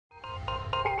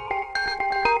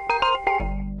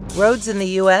Roads in the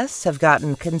U.S. have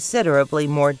gotten considerably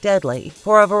more deadly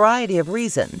for a variety of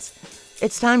reasons.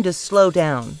 It's time to slow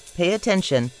down, pay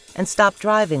attention, and stop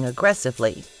driving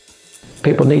aggressively.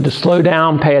 People need to slow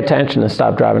down, pay attention, and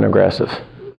stop driving aggressive.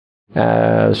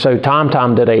 So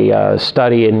TomTom did a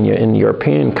study in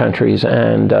European countries,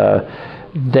 and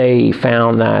they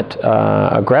found that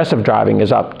aggressive driving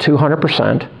is up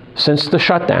 200% since the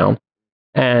shutdown,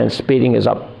 and speeding is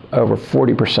up over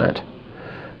 40%.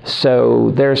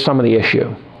 So there's some of the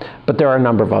issue, but there are a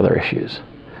number of other issues.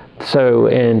 So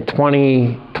in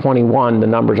 2021, the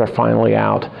numbers are finally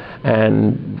out,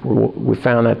 and we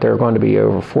found that there are going to be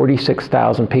over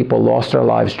 46,000 people lost their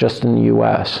lives just in the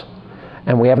U.S.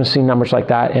 And we haven't seen numbers like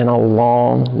that in a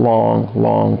long, long,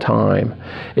 long time.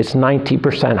 It's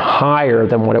 90% higher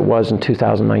than what it was in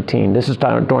 2019. This is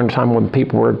during the time when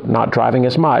people were not driving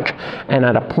as much, and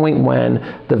at a point when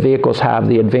the vehicles have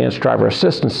the advanced driver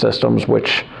assistance systems,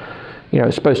 which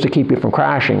is supposed to keep you from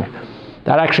crashing.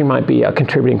 That actually might be a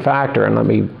contributing factor,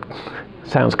 and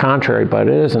sounds contrary, but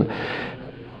it isn't.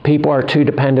 People are too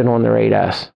dependent on their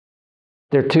 8S.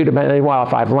 They're too dependent. Well,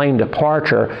 if I have lane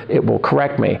departure, it will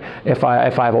correct me. If I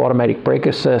have automatic brake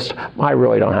assist, I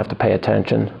really don't have to pay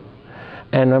attention.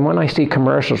 And then when I see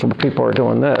commercials where people are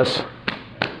doing this,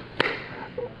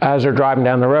 as they're driving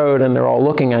down the road and they're all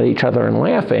looking at each other and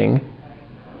laughing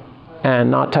and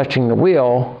not touching the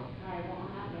wheel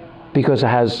because it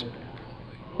has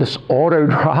this auto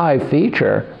drive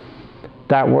feature,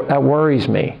 that worries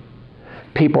me.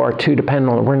 People are too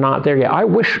dependent on it. We're not there yet. I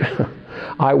wish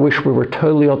we were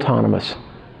totally autonomous,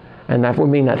 and that would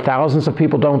mean that thousands of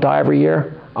people don't die every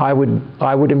year. I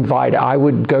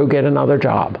would go get another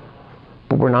job,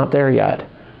 but we're not there yet,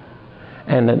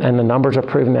 and the numbers are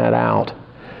proving that out.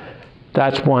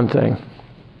 That's one thing.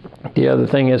 The other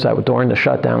thing is that during the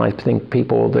shutdown, I think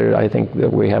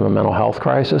that we have a mental health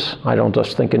crisis. I don't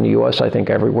just think in the U.S., I think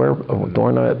everywhere.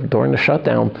 During the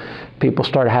shutdown, people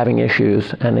started having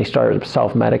issues, and they started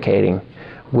self-medicating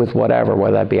with whatever,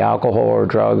 whether that be alcohol or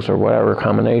drugs or whatever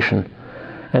combination.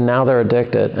 And now they're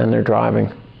addicted and they're driving.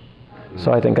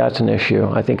 So I think that's an issue.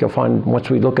 I think you'll find, once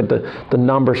we look at the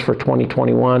numbers for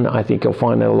 2021, I think you'll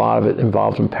find that a lot of it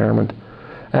involves impairment.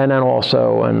 And then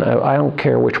also, and I don't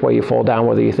care which way you fall down,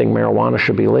 whether you think marijuana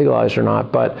should be legalized or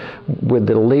not, but with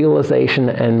the legalization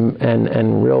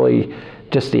and really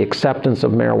just the acceptance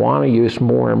of marijuana use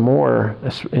more and more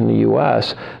in the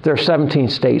U.S., there are 17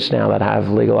 states now that have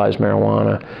legalized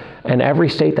marijuana. And every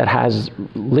state that has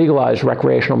legalized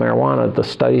recreational marijuana, the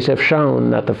studies have shown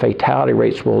that the fatality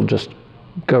rates will just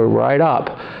go right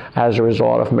up as a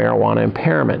result of marijuana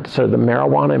impairment. So the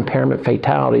marijuana impairment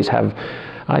fatalities have,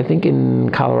 I think in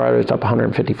Colorado, it's up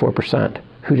 154%.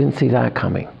 Who didn't see that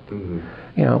coming?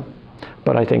 Mm-hmm.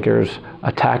 But I think there's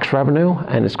a tax revenue,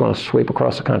 and it's going to sweep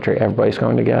across the country. Everybody's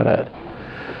going to get it.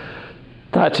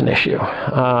 That's an issue.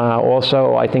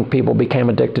 Also, I think people became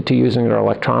addicted to using their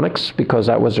electronics because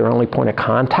that was their only point of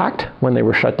contact when they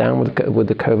were shut down with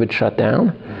the COVID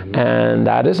shutdown. Mm-hmm. And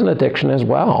that is an addiction as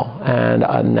well. And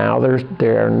now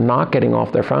they're not getting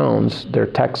off their phones. They're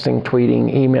texting,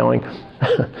 tweeting, emailing.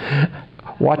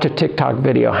 Watch a TikTok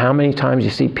video. How many times you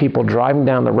see people driving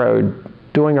down the road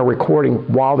doing a recording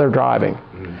while they're driving,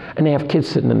 and they have kids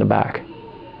sitting in the back.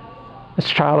 It's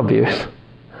child abuse.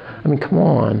 I mean, come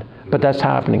on. But that's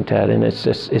happening, Ted, and it's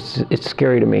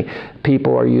scary to me.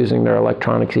 People are using their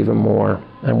electronics even more,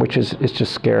 and it's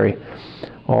just scary.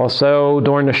 Also,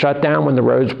 during the shutdown, when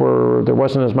there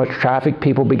wasn't as much traffic,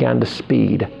 people began to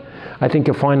speed. I think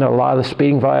you'll find that a lot of the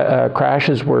speeding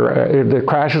crashes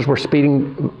were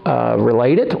speeding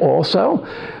related also,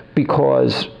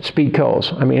 because speed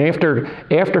kills. I mean,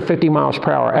 after 50 miles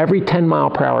per hour, every 10 mile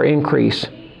per hour increase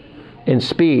in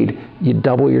speed, you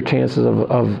double your chances of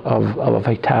a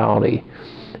fatality.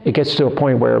 It gets to a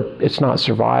point where it's not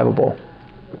survivable.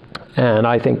 And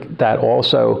I think that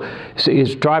also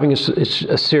is driving is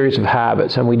a series of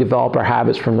habits, and we develop our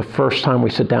habits from the first time we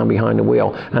sit down behind the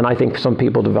wheel. And I think some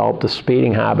people develop the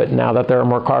speeding habit. Now that there are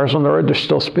more cars on the road, they're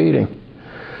still speeding.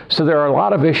 So there are a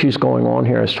lot of issues going on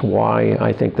here as to why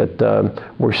I think that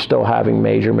we're still having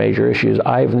major issues.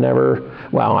 I haven't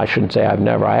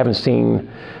seen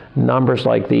numbers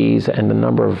like these and the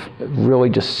number of really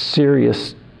just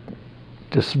serious,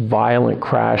 just violent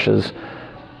crashes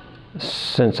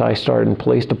since I started in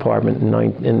police department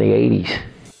in the 80s.